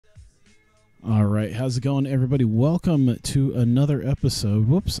All right, how's it going, everybody? Welcome to another episode.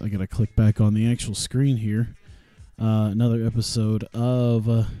 Whoops, I gotta click back on the actual screen here. Another episode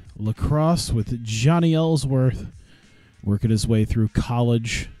of Lacrosse with Johnny Ellsworth, working his way through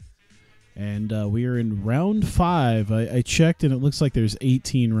college. And we are in round 5. I checked, and it looks like there's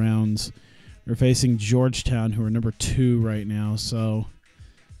 18 rounds. We're facing Georgetown, who are number 2 right now. So,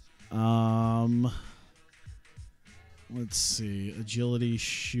 let's see. Agility,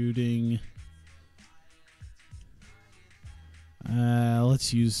 shooting.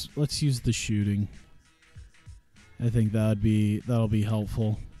 Let's use the shooting. I think that'll be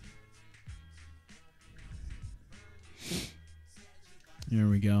helpful. There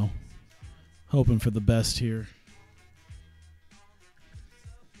we go. Hoping for the best here.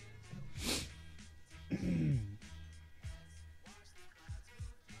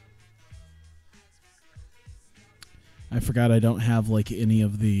 I forgot I don't have like any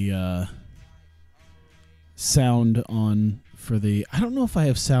of the sound on for the. I don't know if I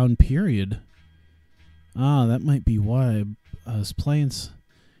have sound, period. That might be why I was playing. Cause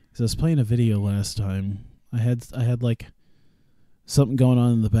I was playing a video last time. I had like something going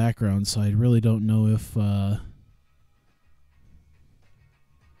on in the background, so I really don't know if I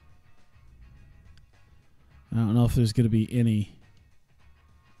don't know if there's going to be any.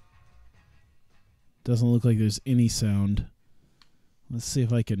 Doesn't look like there's any sound. Let's see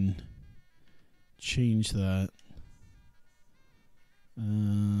if I can change that.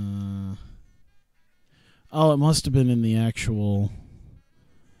 Oh, it must have been in the actual.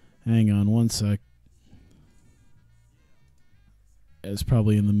 Hang on one sec. It's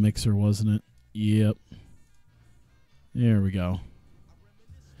probably in the mixer, wasn't it? Yep. There we go.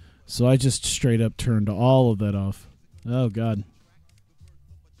 So I just straight up turned all of that off. Oh, God.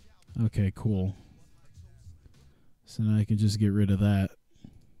 Okay, cool. So now I can just get rid of that.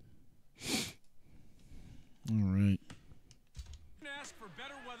 All right. Ask for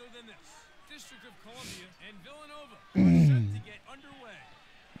better weather than this. District of Columbia and Villanova are set to get underway.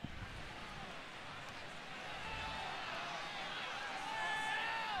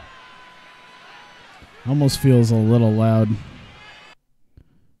 Almost feels a little loud.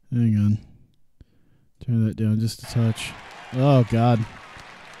 Hang on. Turn that down just a touch. Oh, God.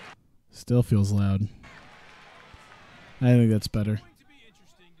 Still feels loud. I think that's better. It's going to be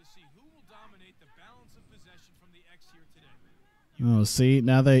interesting to see who will dominate the balance of possession from the X here today. Oh, see,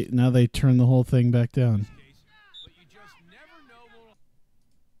 now they turn the whole thing back down. But you just never know what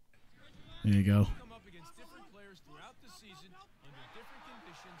There you go. come up against different players throughout the season under different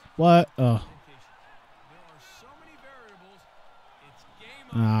conditions. What? Oh. There are so many variables. It's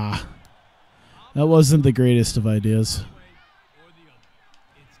game on. That wasn't the greatest of ideas. Or the other.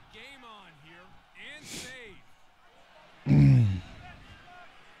 It's game on here and save.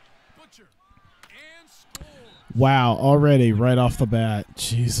 Butcher and score. Wow, already right off the bat.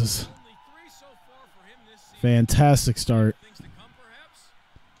 Jesus. Only 3 so far for him this season. Fantastic start. Things to come, perhaps.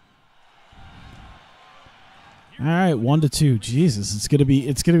 All right, 1-2. Jesus, it's gonna be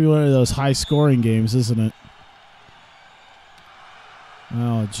one of those high scoring games, isn't it?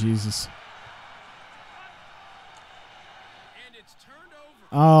 Oh, Jesus. And it's turned over.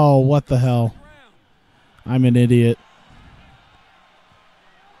 Oh, what the hell? Ground. I'm an idiot.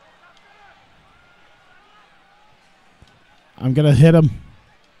 I'm gonna hit him.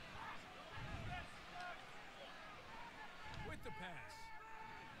 With the pass.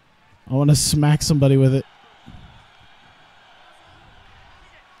 I want to smack somebody with it.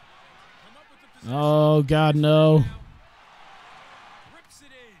 Come up with the position. Oh, God, no. Rips it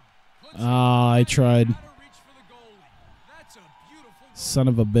in. Puts Oh, I tried. it out of reach for the goalie. That's a beautiful goal. Son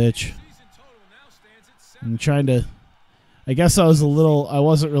of a bitch. Season total now stands at 7. I'm trying to. I guess I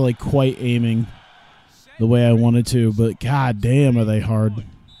wasn't really quite aiming the way I wanted to, but god damn, are they hard. Gets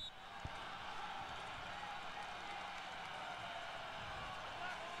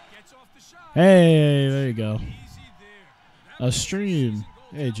off the shot. Hey, there you go. Easy there. That A was stream. season goal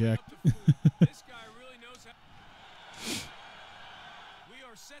Hey, total Jack. up to 4. This guy really knows how. We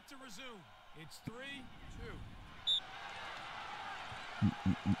are set to resume. It's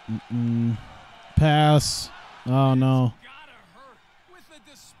 3-2. Pass. Oh, no. Gotta hurt with a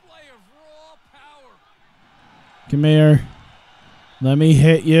display of raw power. Come here. Let me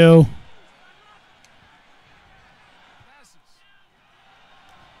hit you. Passes.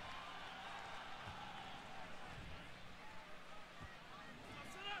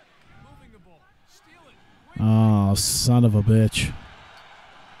 Moving the ball. Steal it. Win. Oh, son of a bitch.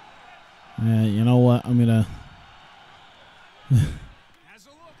 You know what? I'm going to. Has a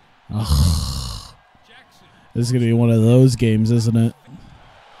look. Ugh. Jackson. This is going to be one of those games, isn't it?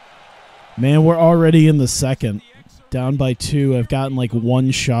 Man, we're already in the second. Down by 2. I've gotten like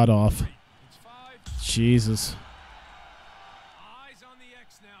 1 shot off. It's 5. Jesus. Eyes on the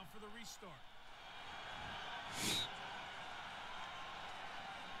X now for the restart.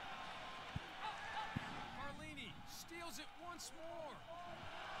 Carlini steals it once more.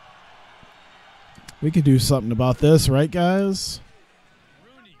 We could do something about this, right, guys?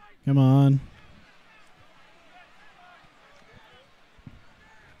 Rooney. Come on.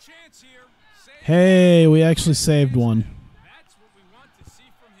 Chance here. Save. Hey, we actually saved one. That's what we want to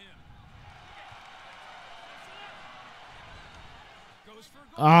see from him. Goes for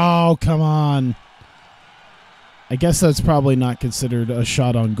goal. Oh, come on. I guess that's probably not considered a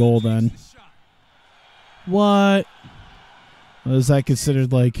shot on goal then. The shot. What? Was that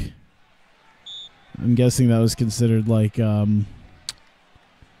considered like... I'm guessing that was considered like,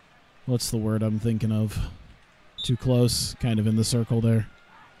 what's the word I'm thinking of? Too close, kind of in the circle there.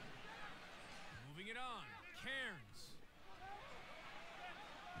 Moving it on. Cairns.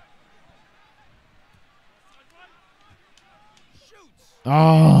 Shoots.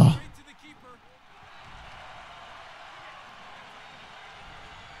 Oh, Straight to the keeper.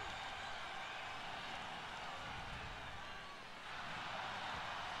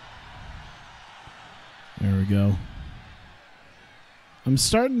 there we go. I'm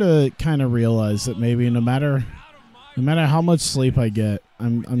starting to kind of realize that maybe no matter how much sleep I get,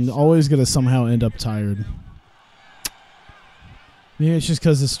 I'm always gonna somehow end up tired. Maybe it's just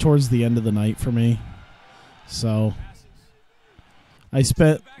because it's towards the end of the night for me. So I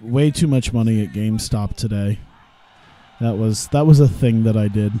spent way too much money at GameStop today. That was a thing that I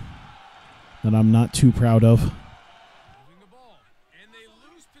did that I'm not too proud of. Moving the ball. And they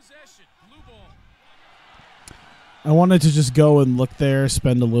lose possession. Blue ball. I wanted to just go and look there,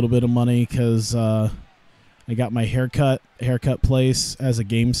 spend a little bit of money because I got my haircut place has a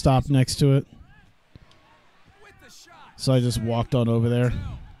GameStop next to it. With the shot. So I just walked on over there. Wasn't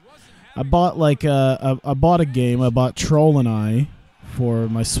I having bought like I bought a game. I bought Troll and I for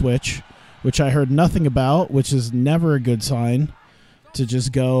my Switch, which I heard nothing about, which is never a good sign to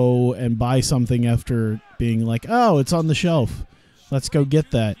just go and buy something after being like, "Oh, it's on the shelf. Let's go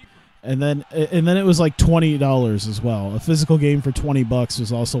get that." And then it was like $20 as well. A physical game for $20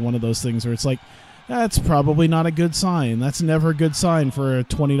 was also one of those things where it's like, that's probably not a good sign. That's never a good sign for a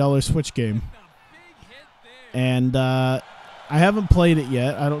 $20 Switch game. a big hit there. And I haven't played it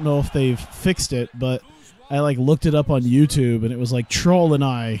yet. I don't know if they've fixed it, but I like looked it up on YouTube and it was like Troll and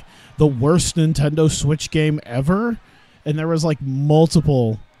I, the worst Nintendo Switch game ever. And there was like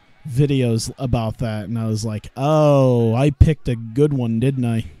multiple videos about that. And I was like, oh, I picked a good one, didn't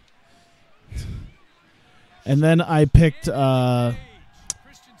I? And then I picked, Christensen.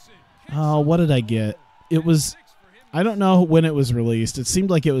 what did I get? It was, I don't know when it was released. It seemed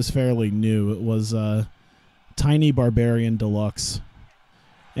like it was fairly new. It was Tiny Barbarian Deluxe.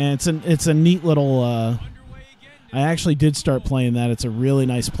 And it's a neat little, I actually did start playing that. It's a really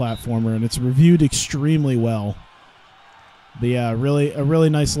nice platformer, and it's reviewed extremely well. But yeah, a really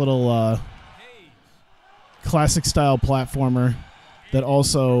nice little classic style platformer that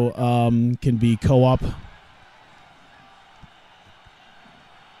also can be co-op.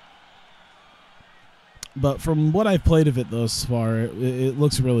 But from what I've played of it thus far, it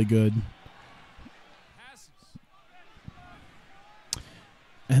looks really good.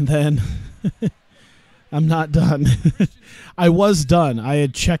 And then I'm not done. I was done. I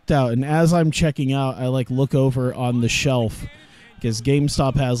had checked out, and as I'm checking out, I like look over on the shelf because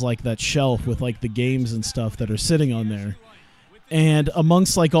GameStop has like that shelf with like the games and stuff that are sitting on there. And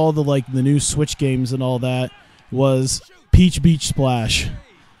amongst like all the like the new Switch games and all that was Peach Beach Splash.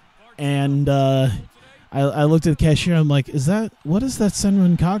 And I looked at the cashier. I'm like, what is that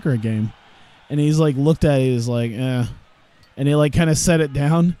Senran Kagura game? And he's like looked at it. He's like, eh. And he like kind of set it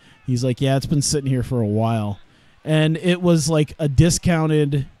down. He's like, yeah, it's been sitting here for a while. And it was like a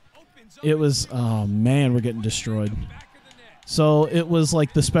discounted. It was, oh man, we're getting destroyed. So it was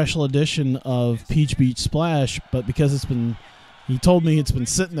like the special edition of Peach Beach Splash, but because it's been, he told me it's been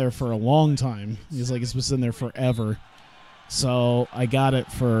sitting there for a long time. He's like, it's been sitting there forever. So I got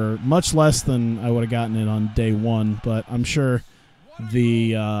it for much less than I would have gotten it on day one, but I'm sure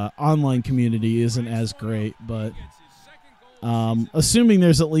the online community isn't as great. But assuming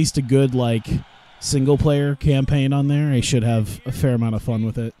there's at least a good like single player campaign on there, I should have a fair amount of fun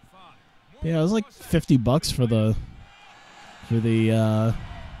with it. But yeah, it was like $50 for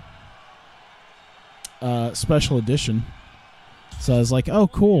the special edition. So I was like, oh,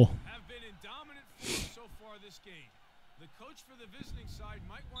 cool. Have been in dominant form so far this game. The coach for the visiting side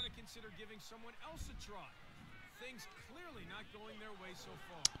might want to consider giving someone else a try. Things clearly not going their way so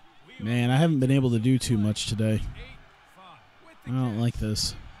far. Man, I haven't been able to do too much today. I don't like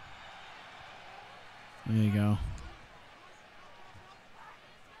this. There you go.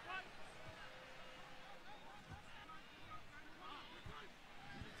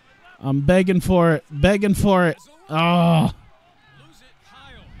 I'm begging for it. Begging for it. Oh.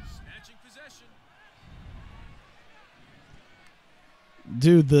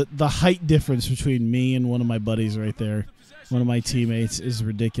 Dude, the height difference between me and one of my buddies right there, one of my teammates, is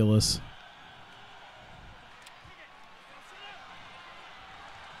ridiculous.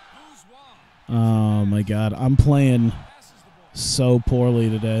 Oh my God, I'm playing so poorly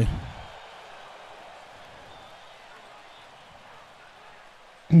today.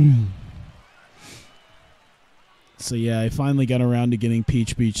 So yeah, I finally got around to getting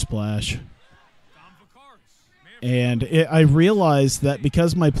Peach Beach Splash. And I realized that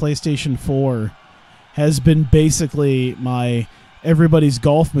because my PlayStation 4 has been basically my everybody's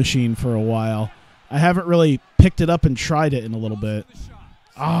golf machine for a while, I haven't really picked it up and tried it in a little bit.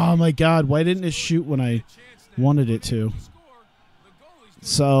 Oh my God, why didn't it shoot when I wanted it to?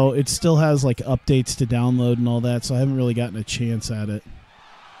 So it still has like updates to download and all that, so I haven't really gotten a chance at it.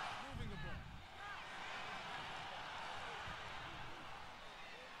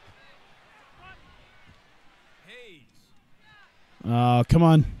 Oh, come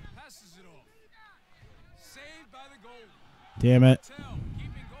on. Damn it.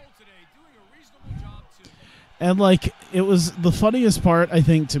 And like, it was the funniest part, I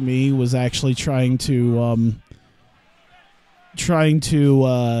think, to me was actually trying to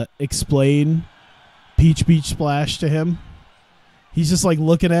explain Peach Beach Splash to him. He's just like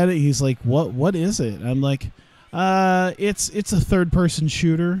looking at it. He's like, "What is it?" I'm like, it's a third person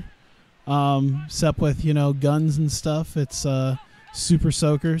shooter, except with, you know, guns and stuff. It's Super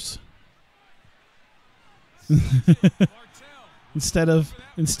Soakers. Instead of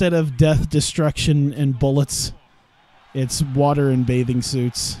death, destruction, and bullets, it's water and bathing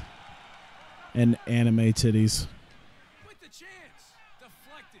suits and anime titties. With the chance,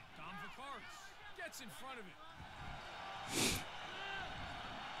 deflected. Dom Vicaris gets in front of it.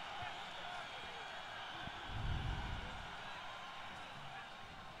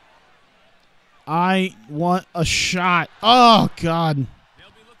 I want a shot. Oh God. They'll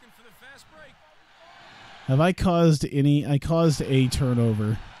be looking for the fast break. Have I caused any? I caused a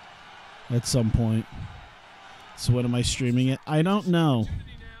turnover at some point. So when am I streaming it? I don't know.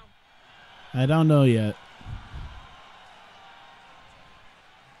 I don't know yet.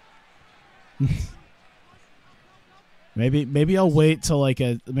 maybe I'll wait till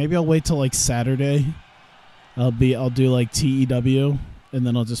like Saturday. I'll do like TEW, and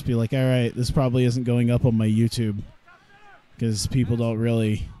then I'll just be like, all right, this probably isn't going up on my YouTube because people don't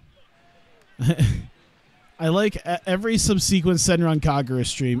really. I like every subsequent Senran Kagura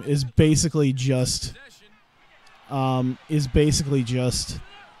stream is basically just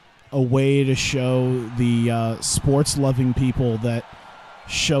a way to show the sports loving people that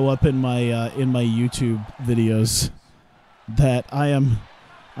show up in my YouTube videos that I am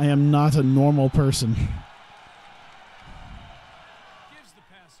not a normal person. Gives the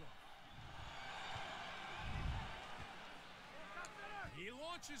pass off. He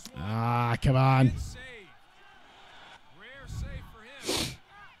launches one. Ah, come on. Rare save for him. Ooh,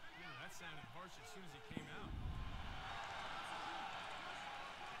 that sounded harsh as soon as he came out.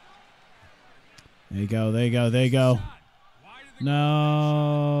 There you go, there you go, there you go.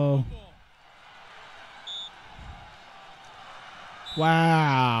 No.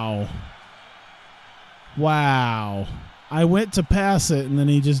 Wow. Wow. I went to pass it, and then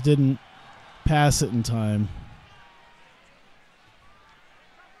he just didn't pass it in time.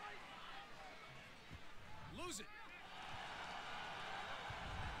 Lose it.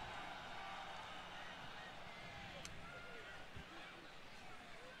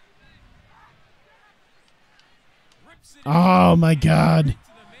 Rips it Oh, my God. to the man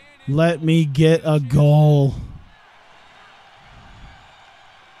in Let me get a goal.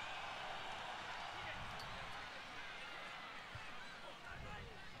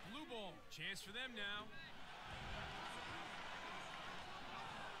 blue ball. Chance for them now.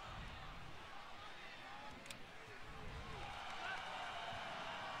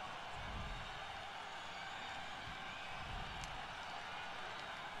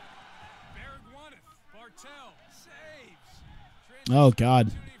 Bartel saves. Oh, God.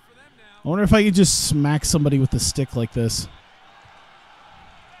 Opportunity for them I now. wonder if I could just smack somebody with a stick like this.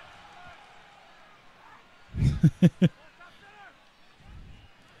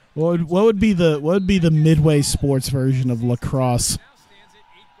 What would be the Midway Sports version of lacrosse? Now stands at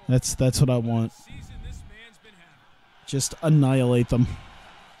 8 goals. That's what I want. Season this man's been having. Just annihilate them.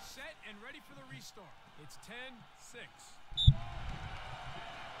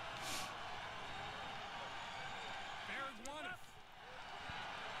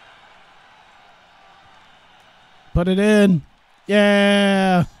 Put it in.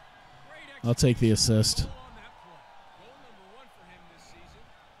 Yeah. I'll take the assist.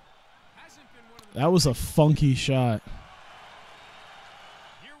 That was a funky shot.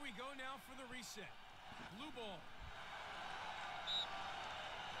 Here we go now for the reset. Blue ball.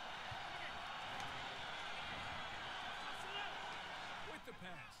 With the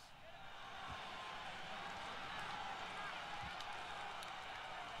pass.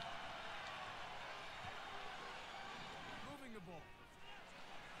 Moving the ball.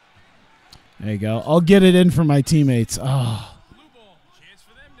 There you go. I'll get it in for my teammates. Oh. Blue ball. Chance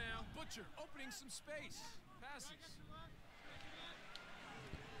for them now. Butcher opening some space. Passes.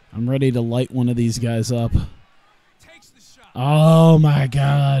 I'm ready to light one of these guys up. Takes the shot. Oh, my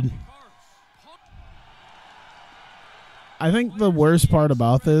God. I think the worst part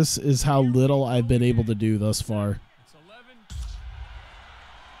about this is how little I've been able to do thus far. It's 11.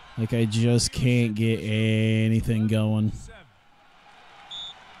 Like, I just can't get anything going. 7.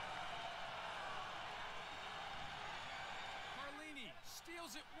 Carlini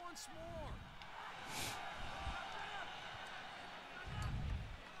steals it once more.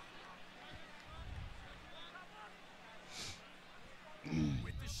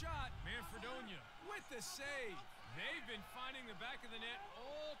 With the shot, Manfredonia with the save. They've been finding the back of the net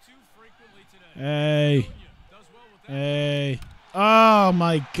all too frequently today. Hey. Manfredonia does well with that. Hey. Oh,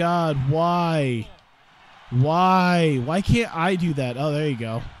 my God. Why? Why? Why can't I do that? Oh, there you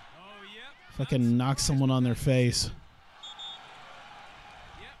go. Oh, yep. If I can knock someone on their face.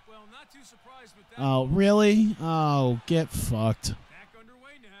 Yep, well, not too surprised with that. Oh, really? Oh, get fucked. Back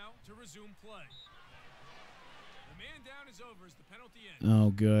underway now to resume play. The man down is over as the penalty ends. Oh,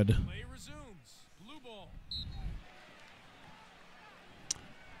 good. Play resumes. Blue ball.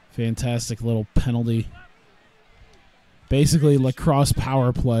 Fantastic little penalty. Basically, lacrosse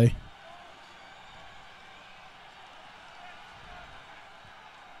power play.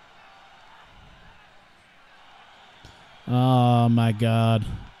 Oh, my God.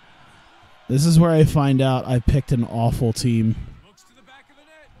 This is where I find out I picked an awful team. Looks to the back of the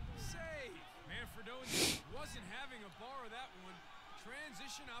net. Save. Manfredonia wasn't having a bar of that one.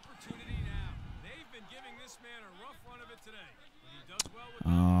 Transition opportunity now. They've been giving this man a rough run of it today. But he does well with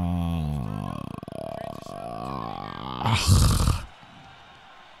that.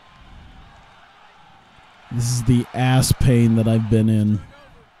 This is the ass pain that I've been in.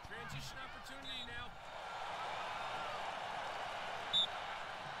 Transition opportunity now.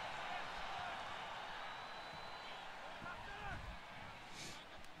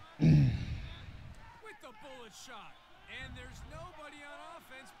 With the bullet shot. And there's nobody on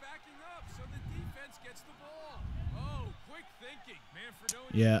offense backing up, so the defense gets the ball. Oh, quick thinking.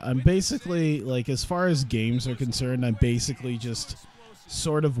 Manfredonia. Yeah, I'm basically, like, as far as games are concerned, I'm basically just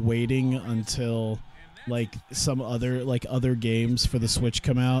sort of waiting until, like, some other, like, other games for the Switch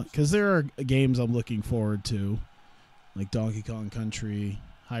come out. Because there are games I'm looking forward to, like Donkey Kong Country,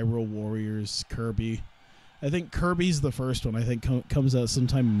 Hyrule Warriors, Kirby. I think Kirby's the first one. I think comes out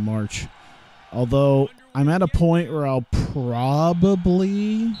sometime in March. Although I'm at a point where I'll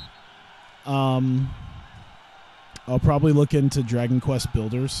probably look into Dragon Quest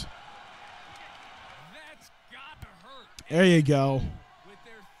Builders. That's gotta hurt. There you go. With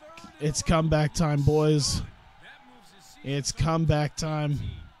their third It's comeback time, boys. that moves his season It's to the comeback time. 15.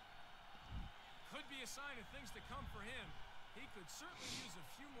 Could be a sign of things to come for him. He could certainly use a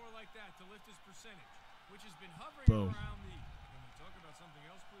few more like that to lift his percentage, which has been hovering Boom. around the. Can we talk about something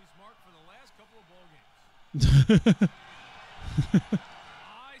else, please, Mark? For the last couple of ball games.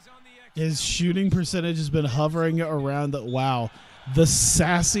 Eyes on the X His now. shooting percentage has been hovering around the wow. The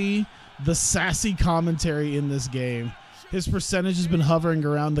sassy commentary in this game. His percentage has been hovering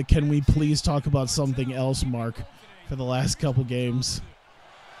around the can we please talk about something else mark for the last couple games.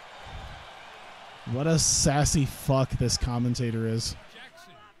 What a sassy fuck this commentator is.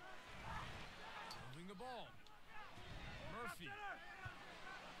 Jackson. Moving the ball. Murphy.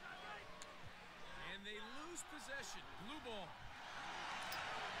 And they lose possession. Blue ball.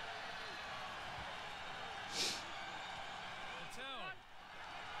 Patel.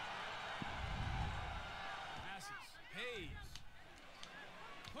 Passes. Hayes.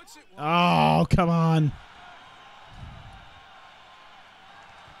 Puts it wide. Oh, come on.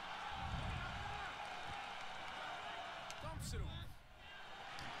 Dumps it off.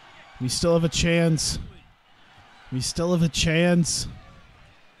 We still have a chance. We still have a chance.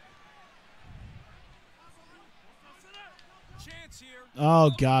 Chance here.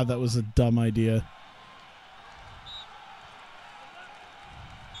 Oh, God, that was a dumb idea.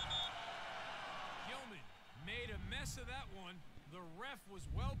 Gilman made a mess of that one. The ref was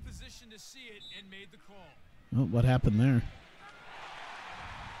well positioned to see it and made the call. Oh, what happened there?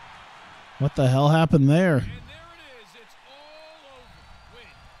 What the hell happened there? And there it is. It's all over. Win.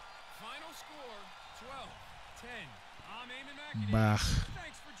 Final score 12-10. I'm Eamon McInerney. Bah.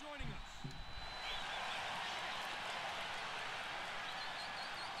 Thanks for joining us.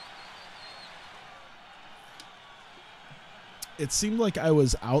 It seemed like I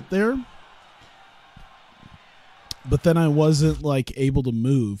was out there, but then I wasn't like able to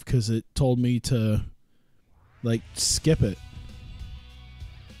move because it told me to like skip it.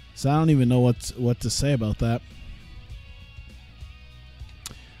 So I don't even know what to say about that.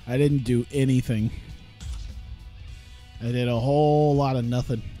 I didn't do anything. I did a whole lot of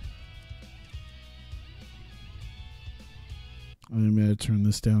nothing. I'm going to turn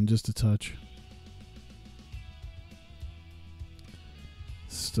this down just a touch.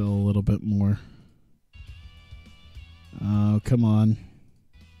 Still a little bit more. Oh, come on.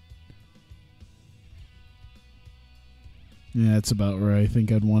 Yeah, that's about where I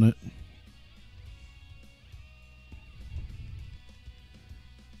think I'd want it.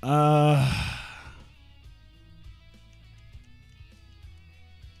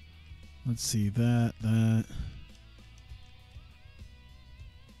 Let's see, that.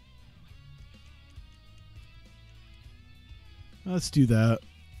 Let's do that.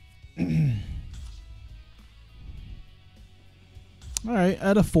 All right,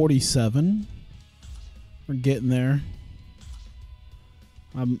 at a 47. We're getting there.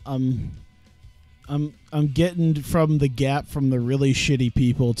 I'm getting from the gap from the really shitty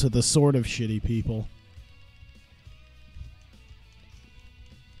people to the sort of shitty people.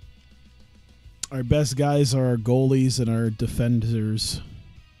 Our best guys are our goalies and our defenders.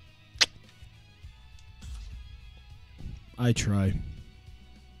 I try.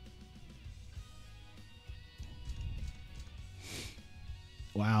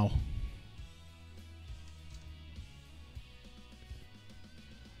 Wow.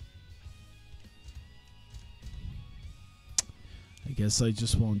 I guess I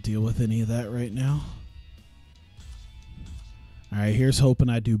just won't deal with any of that right now. All right, here's hoping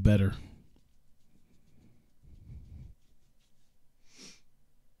I do better.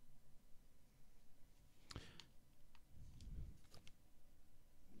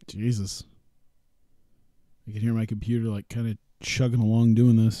 Jesus. I can hear my computer like kind of chugging along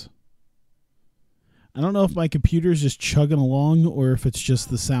doing this. I don't know if my computer's just chugging along or if it's just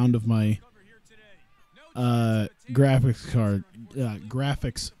the sound of my graphics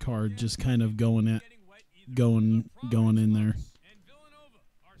card just kind of going in there.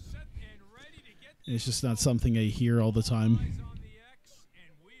 It's just not something I hear all the time.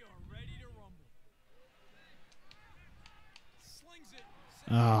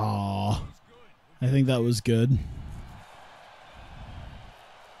 Oh, I think that was good.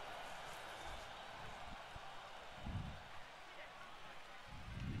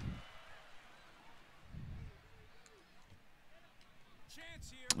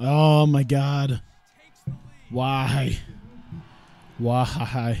 Oh my God. Why?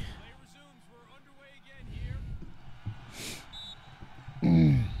 Why?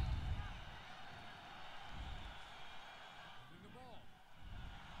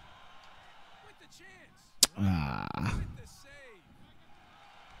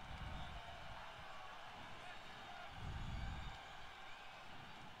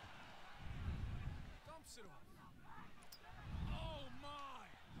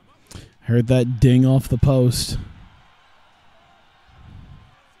 Heard that ding off the post.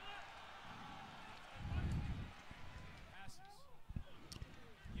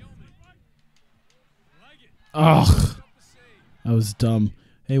 Ugh. That was dumb.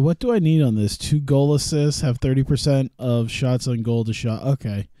 Hey, what do I need on this? 2 goal assists, have 30% of shots on goal to shot.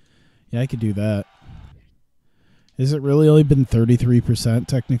 Okay. Yeah, I could do that. Has it really only been 33%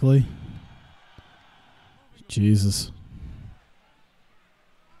 technically? Jesus.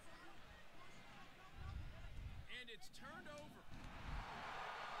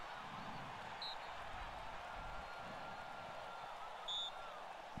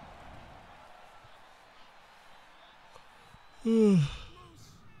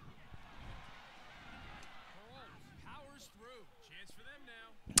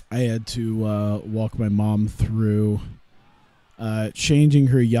 I had to walk my mom through changing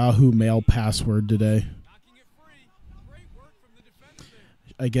her Yahoo Mail password today.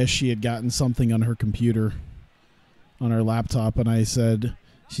 I guess she had gotten something on her computer, on her laptop, and I said,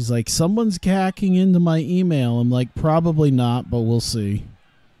 she's like, someone's hacking into my email. I'm like, probably not, but we'll see.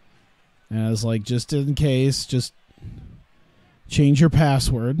 And I was like, just in case, just change your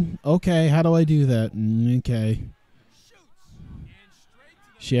password. Okay, how do I do that? Okay.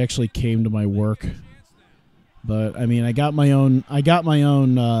 She actually came to my work But I mean, I got my own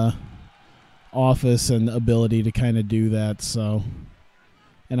office and ability to kind of do that. So,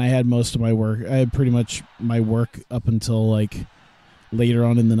 and I had most of my work. I had pretty much my work up until like later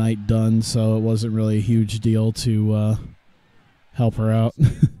on in the night done. So it wasn't really a huge deal to help her out.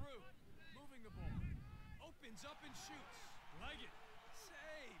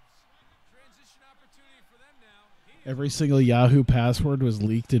 Every single Yahoo password was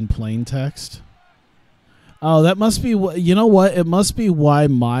leaked in plain text. Oh, that must be you know what? It must be why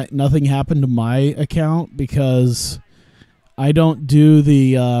nothing happened to my account, because I don't do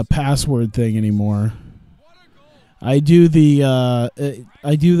the password thing anymore. I do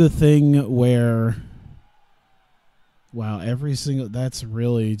the thing where, wow, that's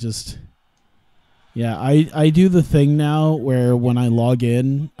really just, yeah, I do the thing now where when I log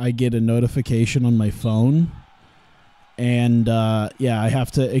in, I get a notification on my phone. And, yeah, I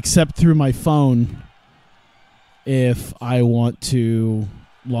have to accept through my phone if I want to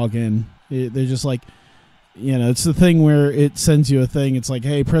log in. They're just like, you know, it's the thing where it sends you a thing. It's like,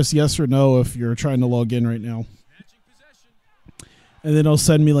 hey, press yes or no if you're trying to log in right now. And then it'll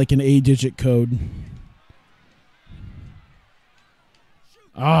send me like an 8-digit code.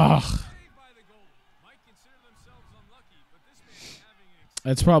 That's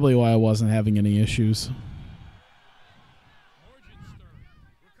probably why I wasn't having any issues.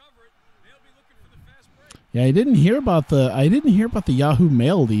 Yeah, I didn't hear about the Yahoo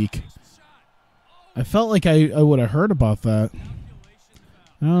Mail leak. I felt like I would have heard about that.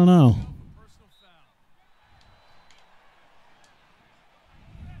 I don't know.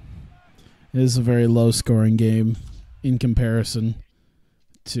 It is a very low scoring game in comparison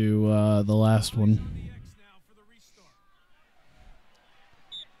to the last one.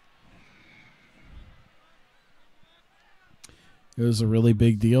 It was a really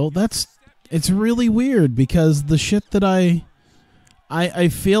big deal. It's really weird because the shit that I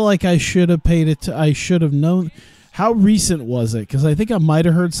feel like I should have I should have known. How recent was it? Because I think I might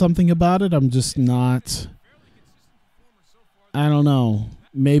have heard something about it. I'm just not. I don't know.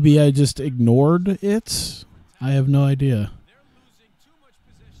 Maybe I just ignored it. I have no idea.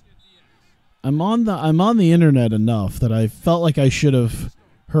 I'm on the internet enough that I felt like I should have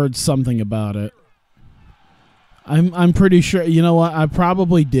heard something about it. I'm pretty sure. You know what? I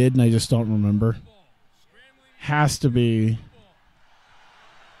probably did, and I just don't remember. Has to be.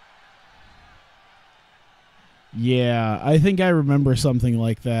 Yeah, I think I remember something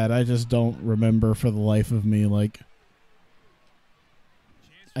like that. I just don't remember for the life of me. Like,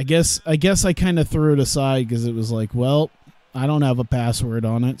 I guess I kind of threw it aside because it was like, well, I don't have a password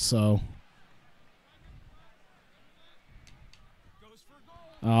on it, so.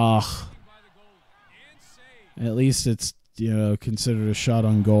 At least it's, you know, considered a shot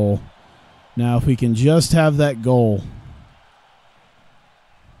on goal. Now, if we can just have that goal.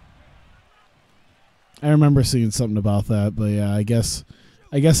 I remember seeing something about that, but yeah, I guess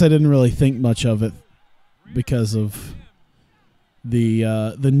I didn't really think much of it because of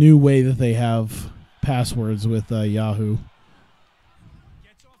the new way that they have passwords with Yahoo.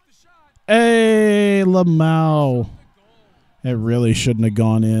 Hey, Lamau. It really shouldn't have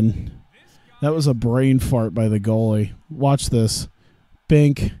gone in. That was a brain fart by the goalie. Watch this.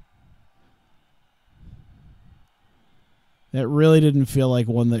 Bink. That really didn't feel like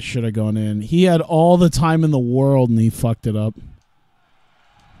one that should have gone in. He had all the time in the world, and he fucked it up.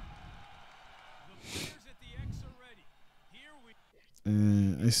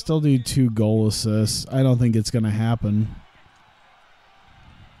 I still need 2 goal assists. I don't think it's going to happen.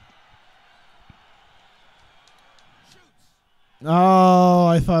 Oh,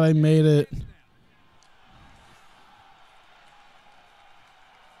 I thought I made it.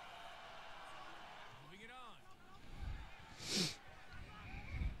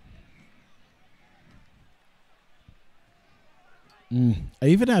 I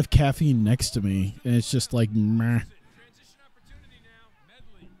even have caffeine next to me, and it's just like, meh.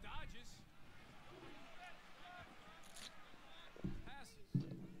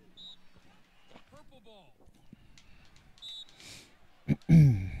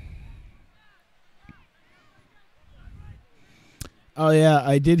 Oh yeah,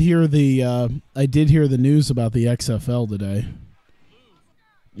 I did hear the news about the XFL today.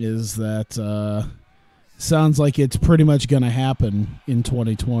 Is that sounds like it's pretty much going to happen in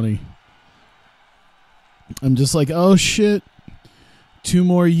 2020. I'm just like, oh shit. 2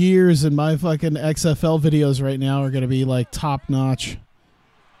 more years and my fucking XFL videos right now are going to be like top notch.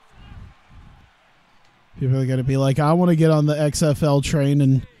 People are going to be like, I want to get on the XFL train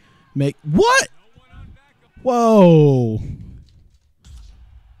and make... What? Whoa.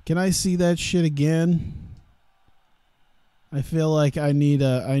 Can I see that shit again? I feel like I need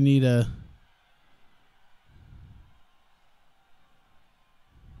a.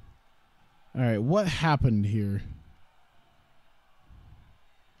 All right, what happened here?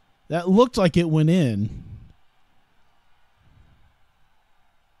 That looked like it went in.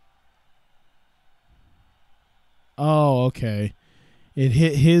 Oh, okay. It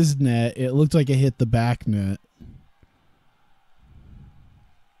hit his net. It looked like it hit the back net.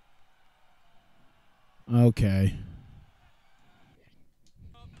 Okay.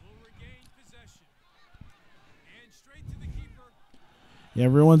 Yeah,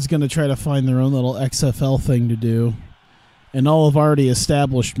 everyone's going to try to find their own little XFL thing to do. And all have already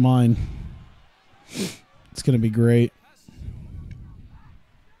established mine. It's going to be great.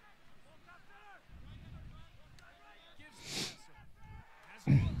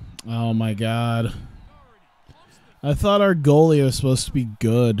 Oh, my God. I thought our goalie was supposed to be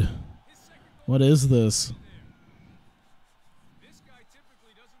good. What is this? This guy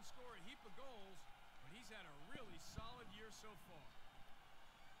typically doesn't score a heap of goals, but he's had a really solid year so far.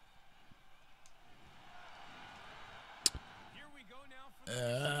 Here we go now for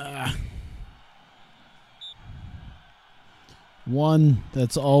one,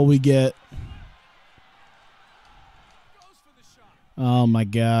 that's all we get. goes for the shot. Oh, my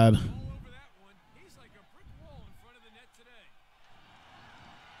God. All over that one. He's like a brick wall in front of the net today.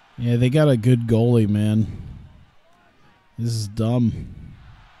 Yeah, they got a good goalie, man. This is dumb.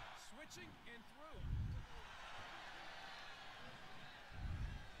 Switching and through.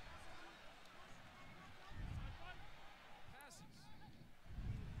 Passes.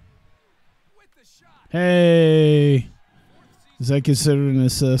 With the shot. Hey. Is that considered an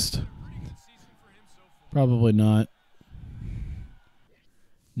assist? Pretty good season for him so far. Probably not.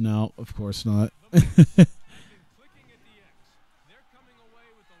 No, of course not. Clicking at the X. They're coming away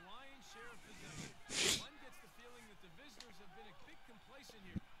with the lion's share of possession. One gets the feeling that the visitors have been a bit complacent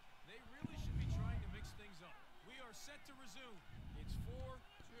here. They really should be trying to mix things up. We are set to resume. It's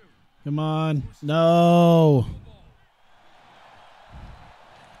 4-2. Come on. No.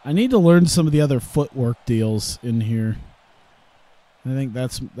 I need to learn some of the other footwork deals in here. I think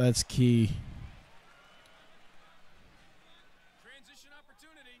that's key. Transition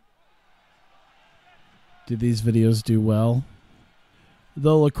opportunity. Do these videos do well?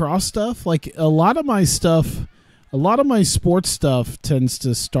 The lacrosse stuff, like a lot of my sports stuff tends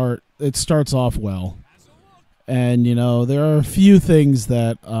to starts off well. And you know, there are a few things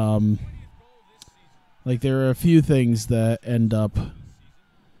that end up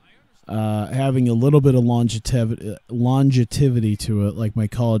having a little bit of longevity to it, like my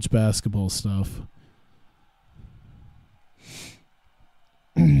college basketball stuff.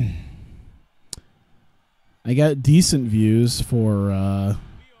 I got decent views for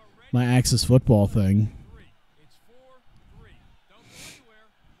my Axis football thing. It's 4-3. Don't go anywhere.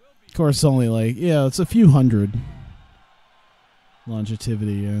 We'll be Of course, only like, yeah, it's a few hundred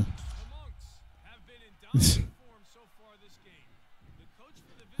longevity, yeah. The Monks have been in dominant form so far this game. The coach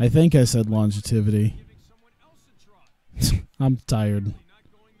for the I think I said longevity. giving someone else a try. I'm tired. Not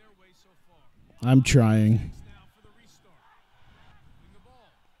going their way so far. I'm trying. Now for the restart. Moving the ball.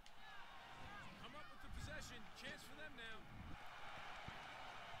 Come up with the possession. Chance for them now.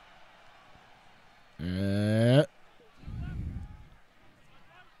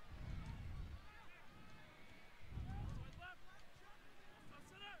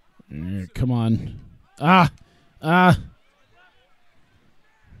 Come on. Ah.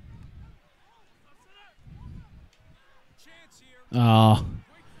 Chance here. I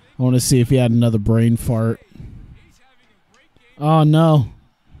want to see if he had another brain fart. He's having a great game. Oh, no.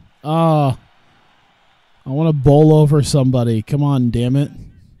 Oh. I want to bowl over somebody. Come on, damn it.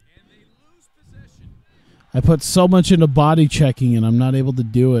 And they lose possession. I put so much into body checking and I'm not able to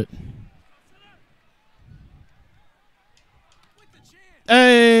do it. With the chance.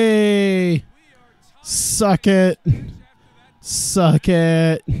 Hey! We are tied. Suck it. After that, Suck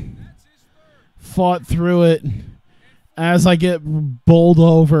it. that's his third. Fought through it as I get bowled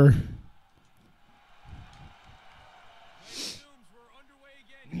over. Play resumes. We're underway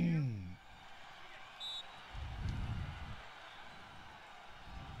again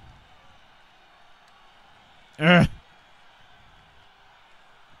here. Ugh.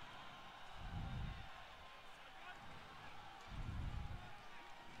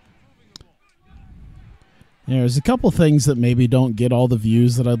 Yeah, there's a couple things that maybe don't get all the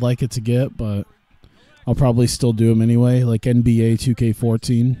views that I'd like it to get, but I'll probably still do them anyway, like NBA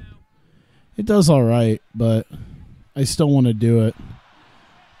 2K14. It does all right, but I still want to do it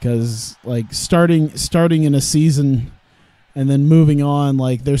because, like, starting in a season and then moving on,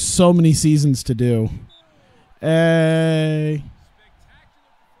 like, there's so many seasons to do, Hey.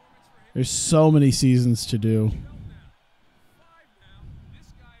 There's so many seasons to do.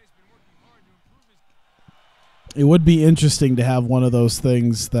 It would be interesting to have one of those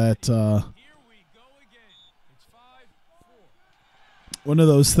things that one of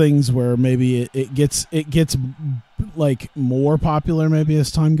those things where maybe it gets like more popular maybe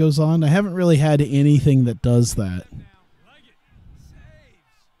as time goes on. I haven't really had anything that does that.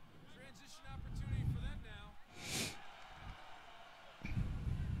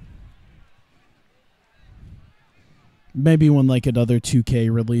 Maybe when like another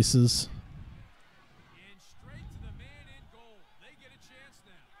 2K releases.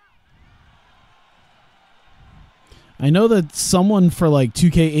 I know that someone for like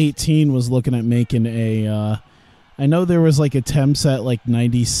 2K18 was looking at making a I know there was like attempts at like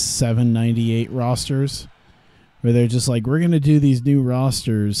 97, 98 rosters where they're just like, we're going to do these new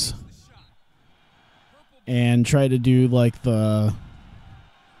rosters and try to do like the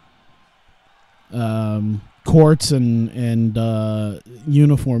courts and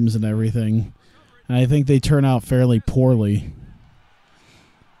uniforms and everything. And I think they turn out fairly poorly.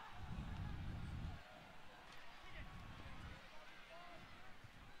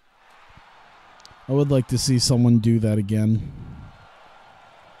 I would like to see someone do that again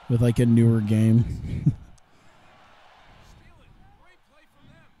with like a newer game.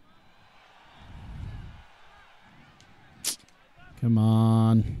 Come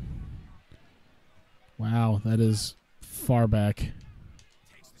on. Wow, that is far back.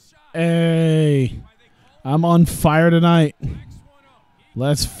 Hey, I'm on fire tonight.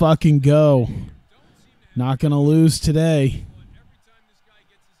 Let's fucking go. Not going to lose today.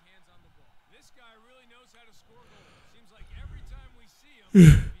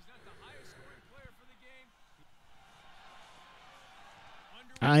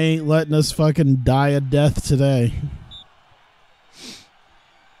 I ain't letting us fucking die a death today.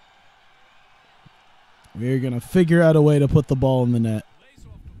 We're going to figure out a way to put the ball in the net.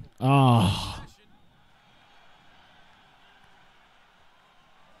 Ah. Oh.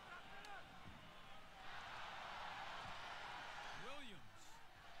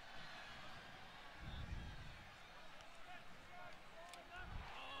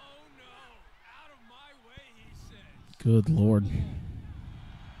 Good Lord.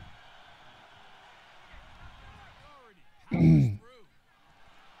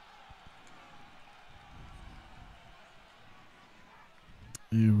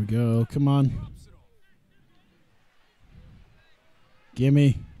 There we go. Come on.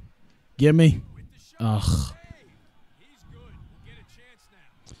 Gimme. Gimme. Ugh.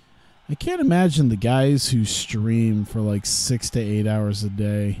 I can't imagine the guys who stream for like 6 to 8 hours a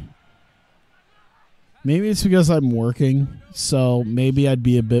day. Maybe it's because I'm working, so maybe I'd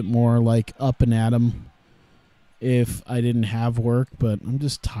be a bit more like up and at 'em if I didn't have work, but I'm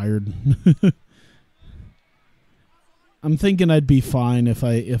just tired. I'm thinking I'd be fine if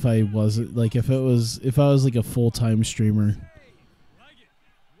I wasn't like if I was like a full-time streamer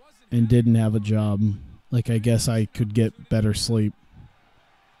and didn't have a job. Like I guess I could get better sleep.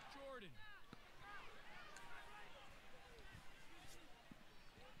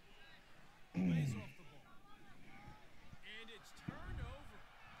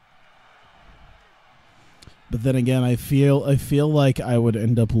 But then again, I feel like I would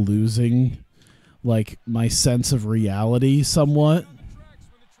end up losing like my sense of reality somewhat.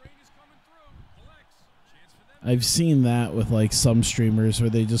 I've seen that with like some streamers where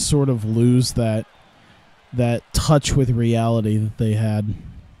they just sort of lose that touch with reality that they had.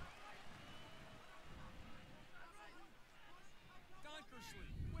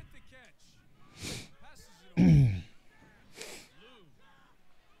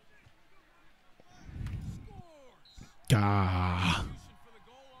 Ah.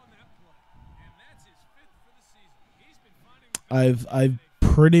 I've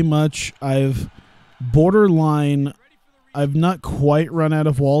pretty much borderline. I've not quite run out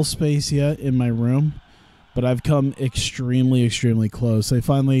of wall space yet in my room, but I've come extremely, extremely close. I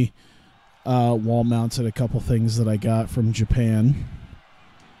finally wall mounted a couple things that I got from Japan.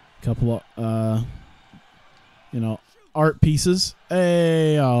 A couple of art pieces.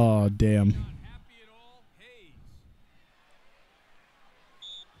 Hey, oh damn.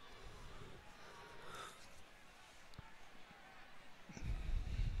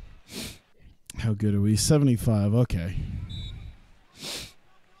 How good are we? 75. Okay.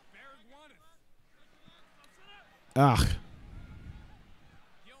 Ah.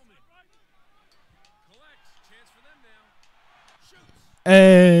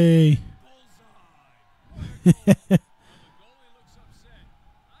 Hey. I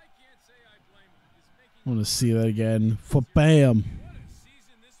want to want to see that again. Bam. What a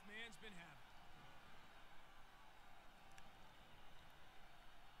season this man's been having.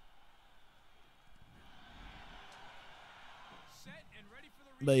 Set and ready for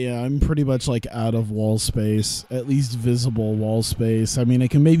the But yeah, I'm pretty much like out of wall space, at least visible wall space. I mean, I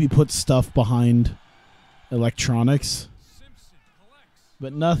can maybe put stuff behind electronics, Simpson collects.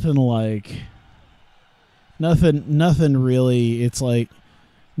 but nothing like nothing really. It's like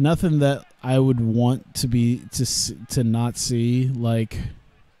nothing that I would want to not see. Like,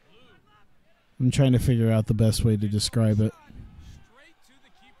 I'm trying to figure out the best way to describe it. Straight to the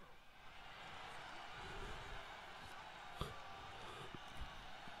keeper.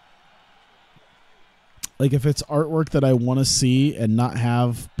 Like, if it's artwork that I want to see and not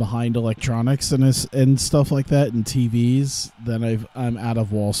have behind electronics and stuff like that and TVs, then I'm out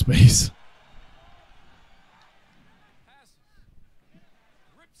of wall space. Passes.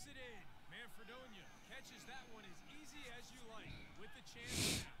 Rips it in. Manfredonia catches that one as easy as you like. With the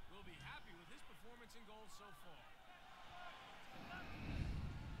chance now, we'll be happy with his performance in goal so far.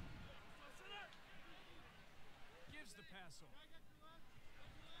 Gives the pass off.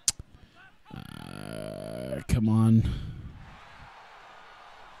 Come on.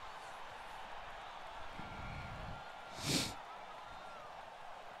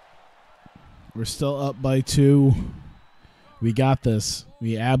 We're still up by 2. We got this.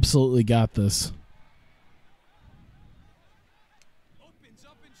 We absolutely got this. Opens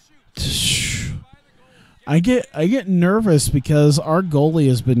up and shoots. By the goal. I get nervous because our goalie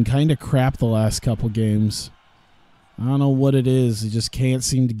has been kind of crap the last couple games. I don't know what it is. He just can't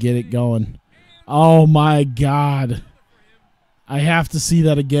seem to get it going. Oh my God. I have to see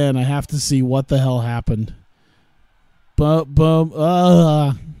that again. I have to see what the hell happened. Boom.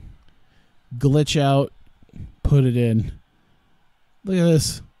 Glitch out. Put it in. Look at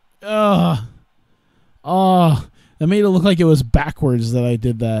this. That made it look like it was backwards that I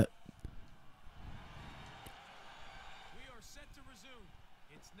did that. We are set to resume.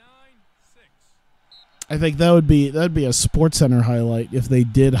 It's 9-6. I think that'd be a Sports Center highlight if they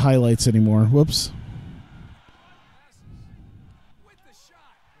did highlights anymore. Whoops. Passes. With the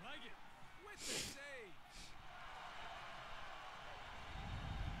shot. Like it. With the save.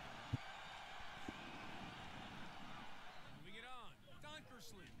 Moving it on.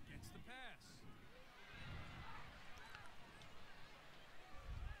 Donkersley gets the pass.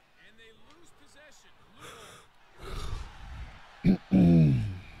 And they lose possession.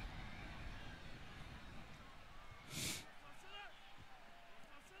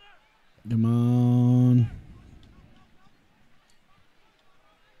 Come on.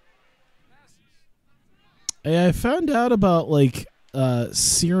 Passes. Hey, I found out about like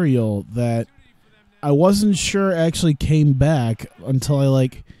cereal that I wasn't sure actually came back until I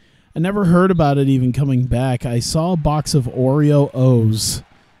never heard about it even coming back. I saw a box of Oreo O's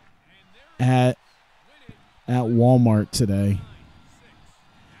at Walmart today.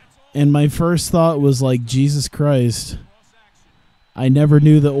 And my first thought was like, Jesus Christ. I never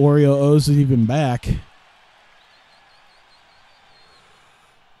knew that Oreo O's was even back.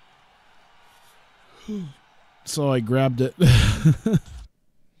 So I grabbed it.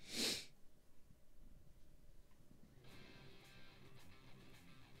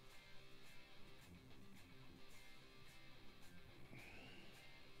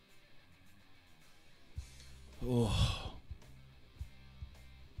 Oh.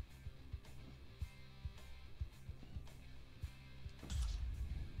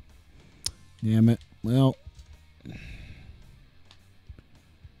 Damn it. Well, I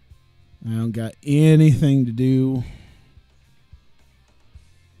don't got anything to do.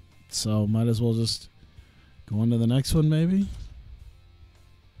 So might as well just go on to the next one maybe.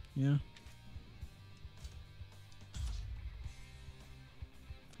 Yeah.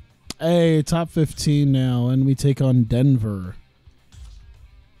 Hey, top 15 now, and we take on Denver.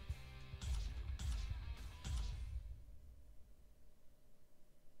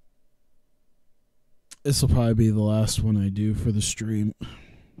 This will probably be the last one I do for the stream.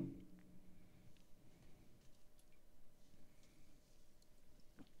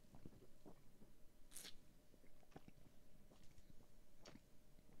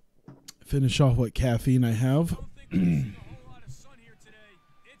 Finish off what caffeine I have.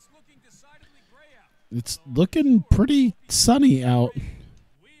 It's looking pretty sunny out.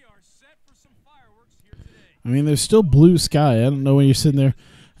 I mean, there's still blue sky. I don't know when you're sitting there.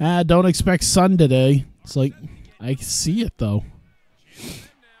 Don't expect sun today. It's like, I see it though.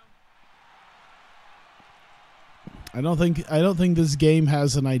 I don't think this game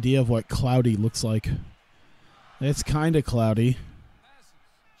has an idea of what cloudy looks like. It's kind of cloudy.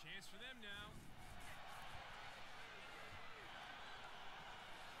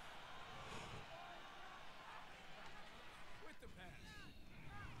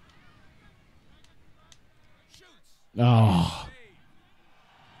 Oh.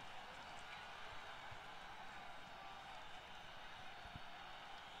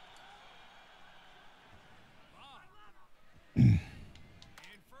 And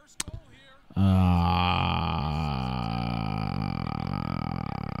first goal here.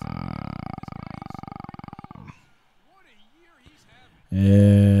 What a year he's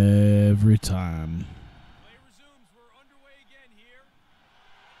having. Every time. Play resumes. We're underway again here.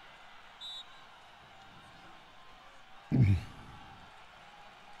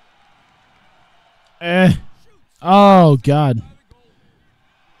 Oh, God.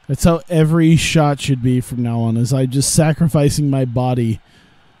 That's how every shot should be from now on, is I just sacrificing my body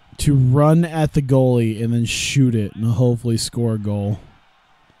to run at the goalie and then shoot it and hopefully score a goal.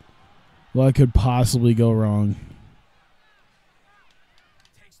 What could possibly go wrong?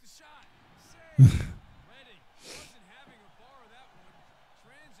 Takes the shot. Save. Redding wasn't having a bar of that one.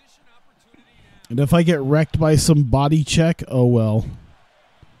 Transition opportunity now. And if I get wrecked by some body check, oh well.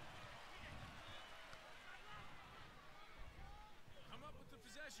 Come up with the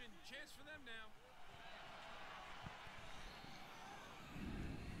possession. Chance for them now.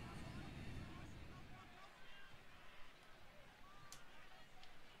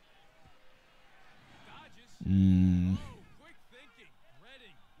 Dodges. Oh, quick thinking.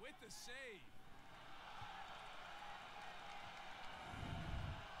 Redding with the save.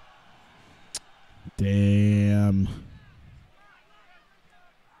 Damn.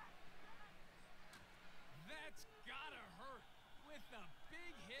 That's gotta hurt with a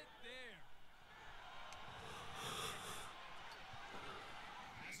big hit there.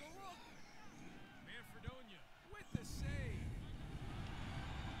 That's a look. Manfredonia with the save.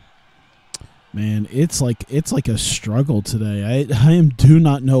 Man, it's like a struggle today. I do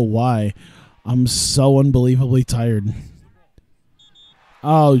not know why. I'm so unbelievably tired.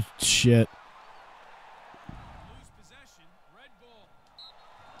 Oh shit. Lose possession. Red ball.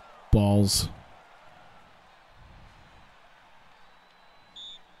 Balls.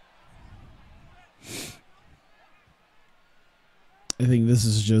 I think this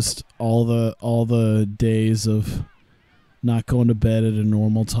is just all the days of not going to bed at a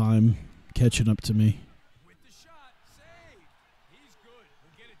normal time catching up to me. With the shot. Save. He's good.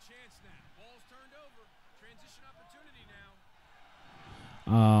 We'll get a chance now. Ball's turned over. Transition opportunity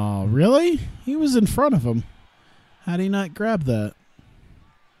now. Oh, really? He was in front of him. How'd he not grab that?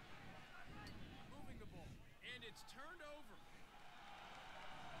 Moving the ball. And it's turned over.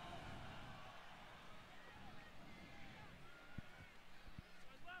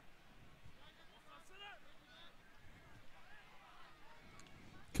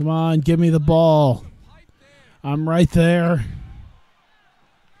 Come on, give me the ball. Pipe there. I'm right there.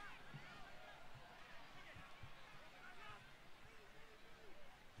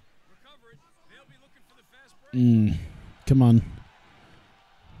 Recover it. They'll be looking for the fast break. Come on.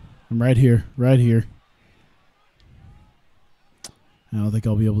 I'm right here. Right here. I don't think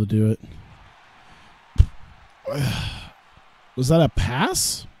I'll be able to do it. Was that a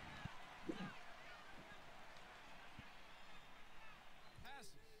pass? Passes.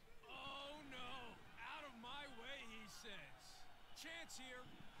 Oh no. Out of my way, he says. Chance here.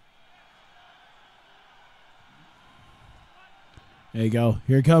 There you go.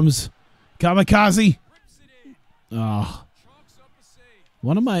 Here it comes. Kamikaze. Rips it in. Oh. Chalks up a save.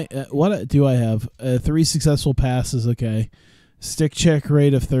 One of my what do I have? 3 successful passes. Okay. Stick check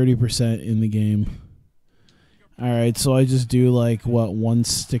rate of 30% in the game. All right, so I just do like what, 1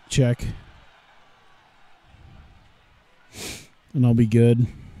 stick check, and I'll be good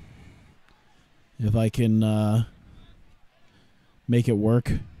if I can make it work.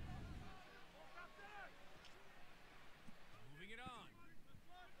 Moving it on.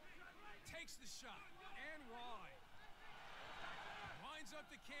 Takes the shot. And wide. Lines up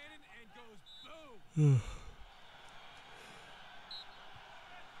the cannon and goes boom.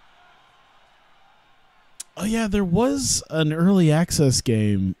 Oh yeah, there was an early access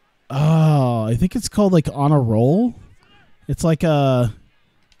game. Oh, I think it's called like On a Roll. It's like a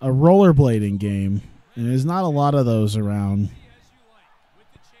rollerblading game, and there's not a lot of those around. As you like.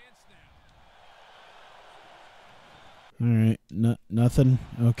 With the chance now. All right, nothing.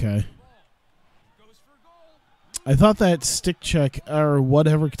 Okay. Goes for goal. I thought that stick check or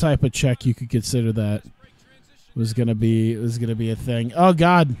whatever type of check you could consider that Break transition. was gonna be a thing. Oh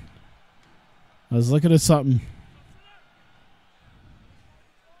God, I was looking at something.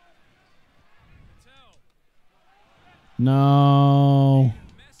 Patel. No,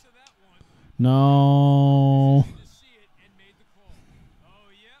 Mess of that one. no. To see it and made the call. Oh,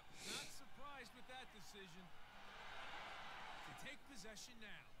 yep. Not surprised with that decision. To take possession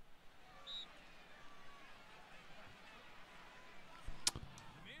now.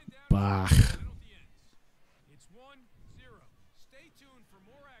 Bah. Penalty ends. It's 1-0. Stay tuned for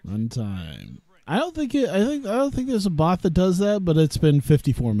more action. Run time. I don't think there's a bot that does that, but it's been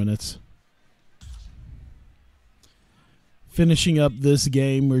 54 minutes. Finishing up this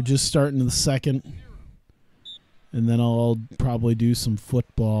game, we're just starting the second. And then I'll probably do some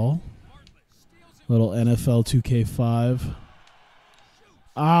football. Little NFL 2K5.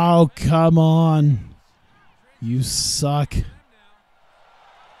 Oh, come on. You suck. Slings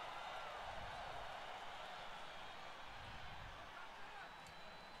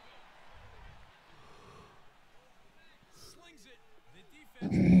it. The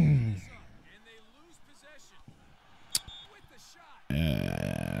defense picks up, and they lose possession. With the shot.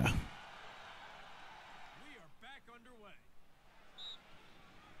 We are back underway.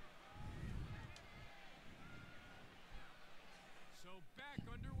 So back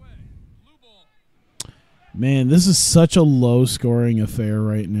underway. Blue ball. Man, this is such a low-scoring affair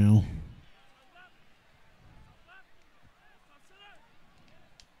right now.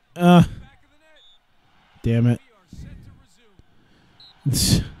 Back of the net. Damn it. We are set to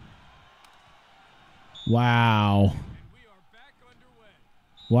resume. Wow. And we are back underway.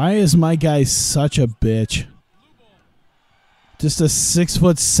 Why is my guy such a bitch? Blue ball. Just a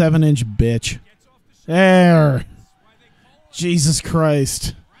 6'7" bitch. Gets off the shot. There. Why they call it. Jesus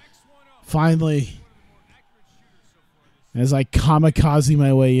Christ. Racks one up. Finally. One of the more accurate shooters so far this As I kamikaze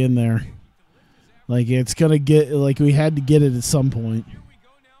my way in there. Like, it's going to get, like, we had to get it at some point. Here we go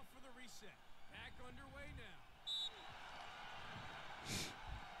now for the reset. Back underway now.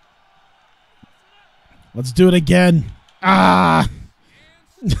 Let's do it again. Ah!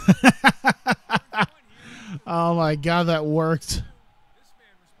 And Oh, my God, that worked. this man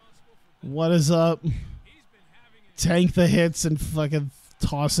responsible for What is up? he's been having it. Tank the hits and fucking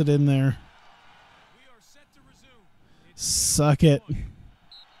toss it in there. We are set to resume. It's Suck it. passes.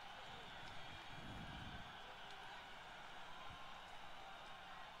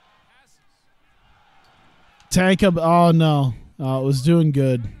 Tank him. Oh, no. Oh, it was doing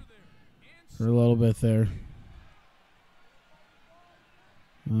good Under there. And for a little bit there.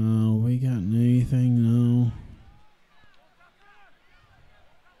 We got anything? No.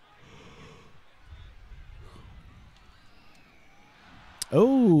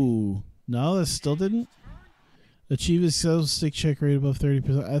 Oh, no, that still didn't achieve a successful stick check rate above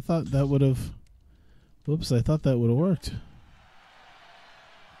 30%. I thought that would have. Whoops, I thought that would have worked.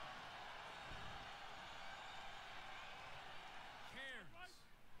 cares.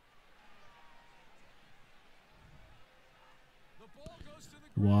 The ball goes to the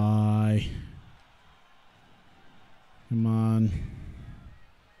ground. Why? Come on.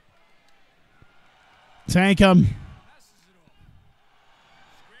 Tank him. Passes it off.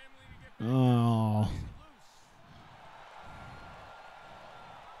 Scrambling to get back. Oh.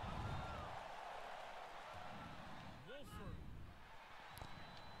 Loose. Wolford.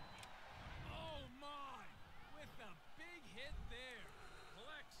 Oh my! With a big hit there.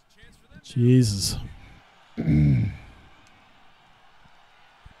 Collects. Chance for them. Jesus.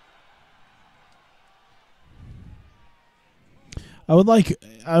 I would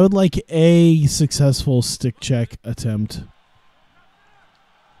like a successful stick check attempt.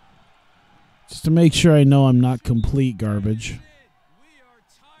 Just to make sure I know I'm not complete garbage. We are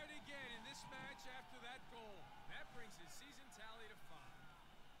tied again in this match after that goal. That brings his season tally to 5.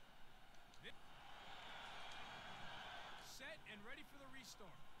 Set and ready for the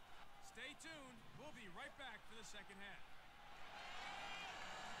restart. Stay tuned. We'll be right back for the second half.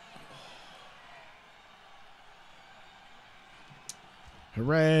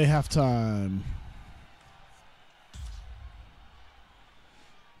 Hooray, halftime.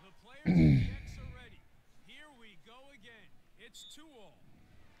 The players and the Jets are ready. Here we go again. It's 2-all.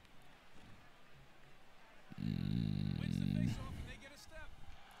 Wins the face-off and they get a step.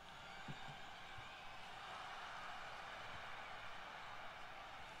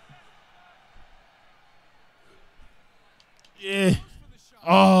 Yeah. Goes for the shot.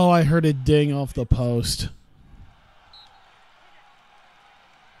 Oh, I heard it ding off the post.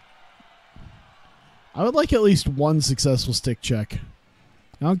 I would like at least one successful stick check.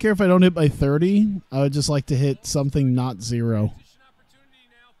 I don't care if I don't hit by 30. I would just like to hit something not 0. Transition opportunity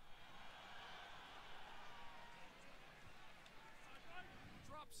now.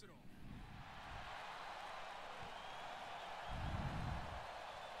 Drops it off.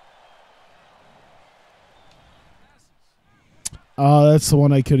 Passes. Oh, that's the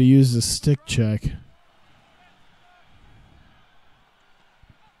one I could have used as stick check.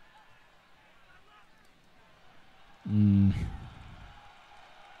 Blue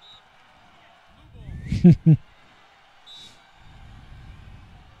ball.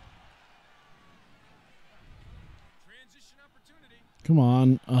 Come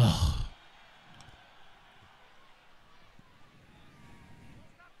on. Ugh.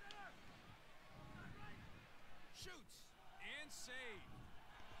 Shoots and save.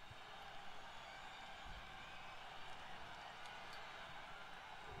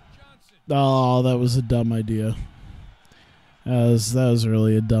 Johnson. Oh, that was a dumb idea. That was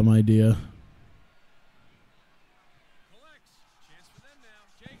really a dumb idea. Collects. Chance for them now.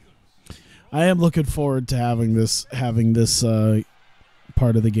 Jacobs. I am looking forward to having this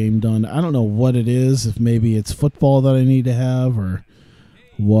part of the game done. I don't know what it is, if maybe it's football that I need to have or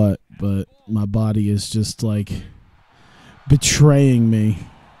what, but my body is just like betraying me.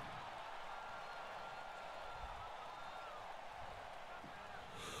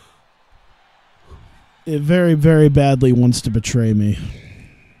 It very, very badly wants to betray me. Gives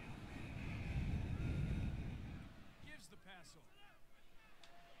the pass over.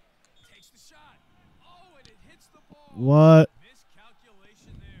 Takes the shot. Oh, and it hits the ball. What?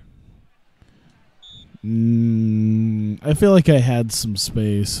 Miscalculation there. I feel like I had some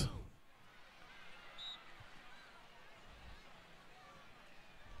space.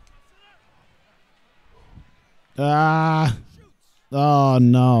 Ah. Oh,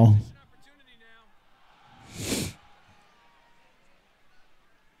 no. An opportunity now.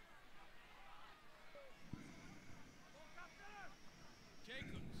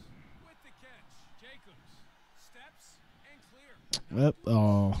 Jacobs with the catch. Jacobs steps and clear. Yep.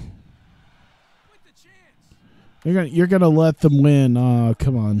 Oh. With the chance. You're gonna let them win. Oh,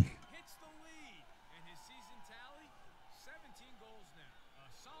 come on. Hits the lead. And his season tally, 17 goals now. A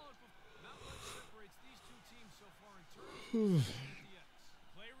solid performance. Not much separates these two teams so far in terms of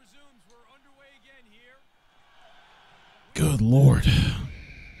play resumes. We're underway again here. Good Lord.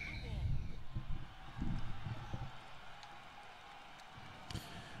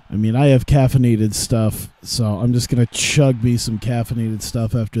 I mean, I have caffeinated stuff, so I'm just going to chug me some caffeinated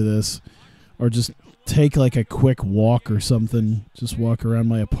stuff after this. Or just take like a quick walk or something. Just walk around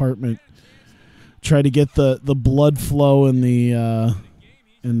my apartment. Try to get the blood flow and the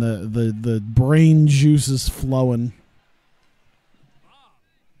brain juices flowing.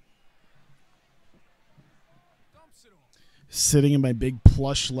 Sitting in my big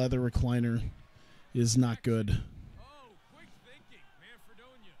plush leather recliner is not good. Oh, quick thinking.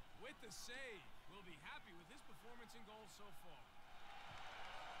 Manfredonia with the save. Will be happy with his performance and goals so far.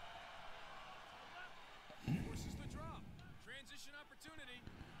 Forces the drop. Transition opportunity.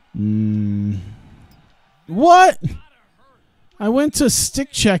 What? Gotta hurt. I went to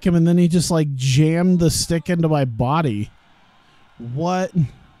stick check him and then he just like jammed the stick into my body. What? Moving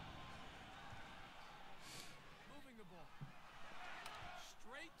the ball.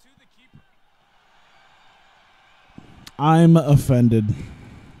 Straight to the keeper. I'm offended.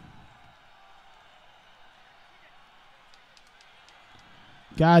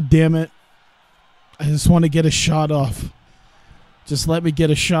 God damn it. I just want to get a shot off. Just let me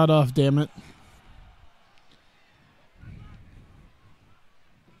get a shot off, damn it.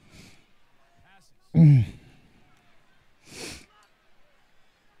 Passes. He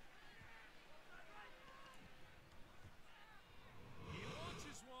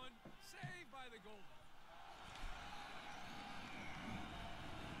launches one. Saved by the goalie.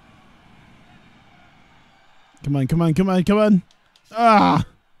 Come on, come on, come on, come on. Ah!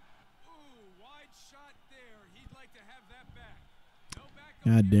 Ooh, wide shot there. He'd like to have that back. No backup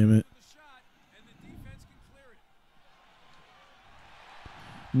God here damn it. for the shot, and the defense can clear it.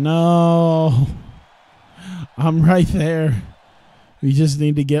 No. I'm right there. We just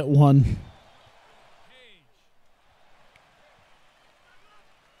need to get one. Page.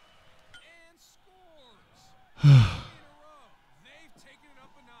 And scores. 3 in a row. They've taken it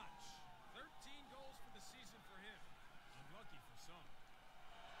up a notch. 13 goals for the season for him. Unlucky for some.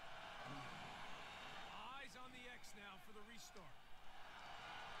 Eyes on the X now for the restart.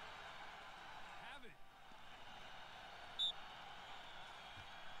 Have it.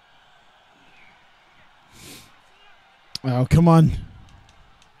 Oh, come on.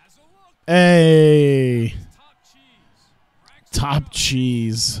 Has a look. Hey. Top cheese. Racks Top it up.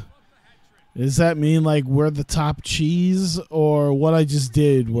 cheese. Up the hat trick. Does that mean like we're the top cheese, or what I just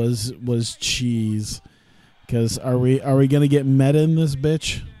did was cheese? Because are we gonna get meta in this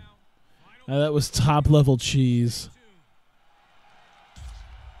bitch? Now, That was top level cheese.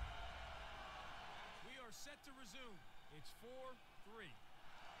 we are set to resume. It's 4-3.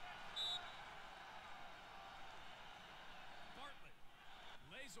 Bartlett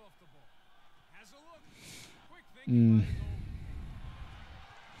lays off the ball. Has a look. Quick thinking by the goalie.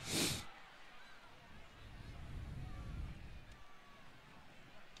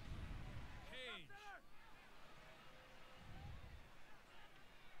 Page.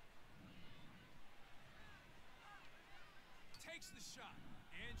 Takes the shot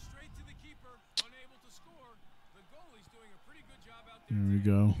and straight to the keeper, unable to score. The goalie's doing a pretty good job out there. There we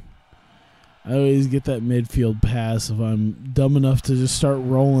go. I always get that midfield pass if I'm dumb enough to just start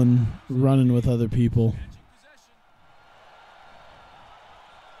running with other people. Catching possession.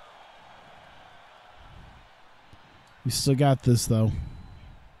 You still got this, though.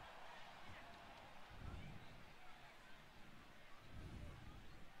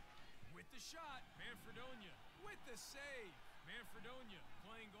 With the shot, Manfredonia. With the save, Manfredonia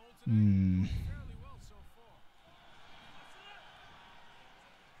playing goal today. Doing fairly well so far.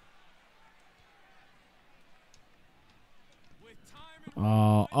 With time and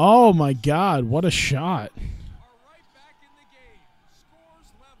Oh my God! What a shot! are right back in the game.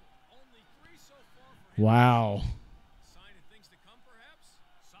 Scores level. Only 3 so far for him. Wow. Sign of things to come, perhaps.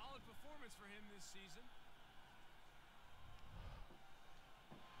 Solid performance for him this season.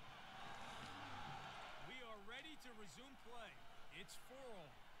 We are ready to resume play. It's 4-all.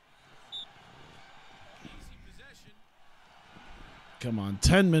 Easy possession. Come on,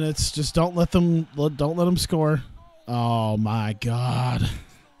 10 minutes. Just don't let them score. Oh my God! Takes the lead,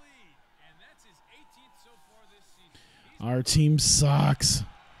 and that's his 18th so far this season. Our team sucks.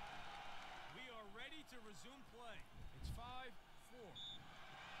 We are ready to resume play. It's 5-4.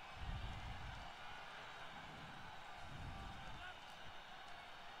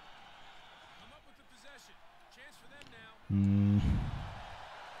 Come up with the possession. Chance for them now.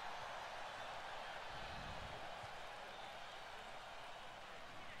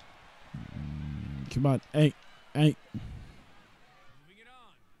 Come on, hey. Moving it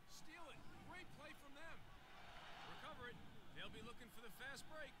on. Steal it. Great play from them. Recover it. They'll be looking for the fast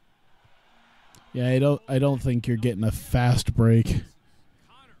break. Yeah, I don't think you're getting a fast break. Connor.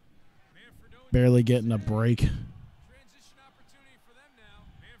 Manfredonia. Barely getting a break. Transition opportunity for them now.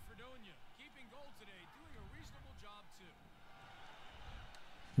 Manfredonia keeping goal today, doing a reasonable job too.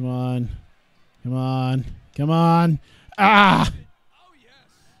 Come on. Come on. Come on. Ah! Oh yes.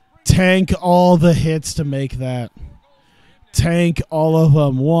 Tank all the hits to make that. Tank all of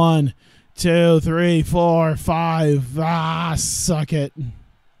them. 1, 2, 3, 4, 5. Ah, suck it. Here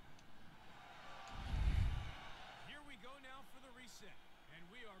we go now for the reset, and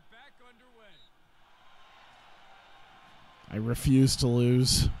we are back underway. I refuse to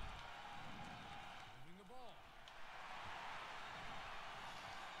lose. Moving the ball.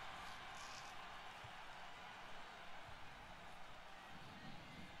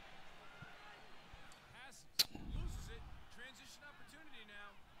 Passes. Loses it. Transition opportunity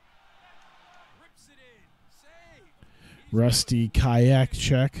now. Rips it in. Save. He's Rusty kayak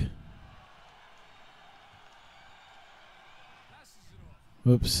check. passes it off.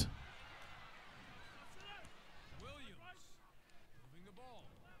 Whoops. Williams. Moving the ball.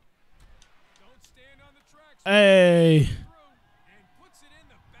 Don't stand on the tracks. Hey. Through and puts it in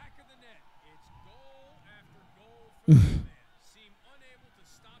the back of the net. It's goal after goal for the man. Seem unable to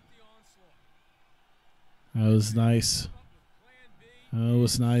stop the onslaught. That was nice. Up with plan B. That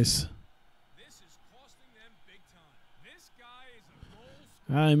was nice. This is costing them big time. This guy is a goal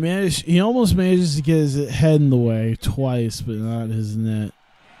scorer. He almost manages to get his head in the way twice, but not his net.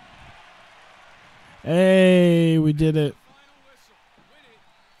 Hey, we did it. Final whistle. Win it.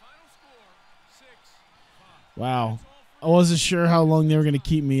 Final score 6-5. Wow. I wasn't sure how long they were going to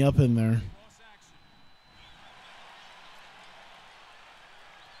keep me up in there. Cross action.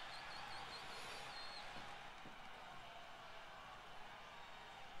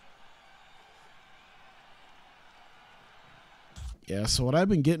 Yeah, so what I've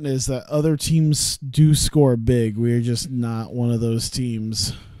been getting is that other teams do score big. We are just not one of those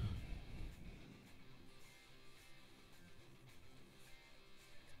teams.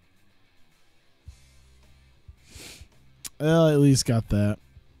 Well, at least got that.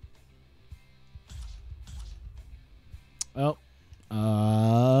 Oh.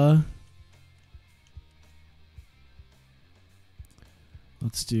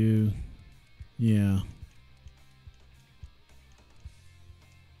 Let's do... Yeah.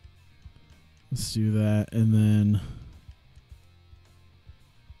 Let's do that, and then...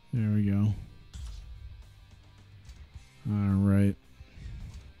 There we go. All right.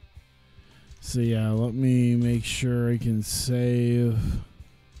 So yeah, let me make sure I can save.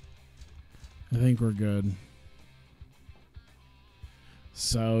 I think we're good.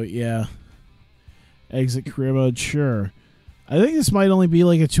 So yeah. Exit career mode, sure. I think this might only be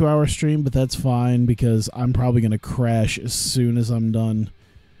like a 2-hour stream, but that's fine because I'm probably going to crash as soon as I'm done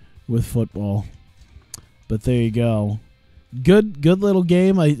with football. But there you go. Good little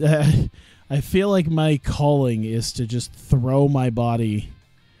game. I feel like my calling is to just throw my body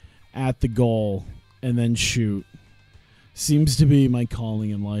at the goal and then shoot. Seems to be my calling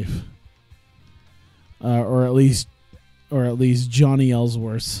in life, or at least Johnny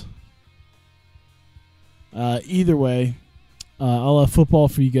Ellsworth's. Either way, I'll have football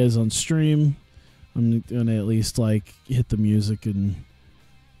for you guys on stream. I'm gonna at least hit the music and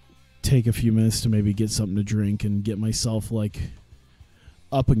take a few minutes to maybe get something to drink and get myself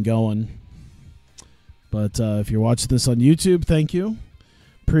up and going. But if you're watching this on YouTube, thank you.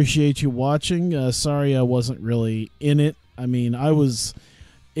 Appreciate you watching. Sorry I wasn't really in it. I mean,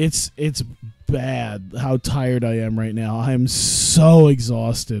 it's bad how tired I am right now. I am so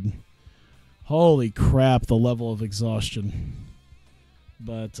exhausted. Holy crap, the level of exhaustion.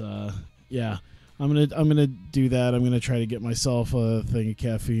 But yeah, I'm gonna do that. I'm gonna try to get myself a thing of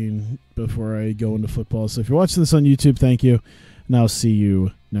caffeine before I go into football. So if you're watching this on YouTube, thank you, and I'll see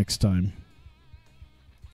you next time.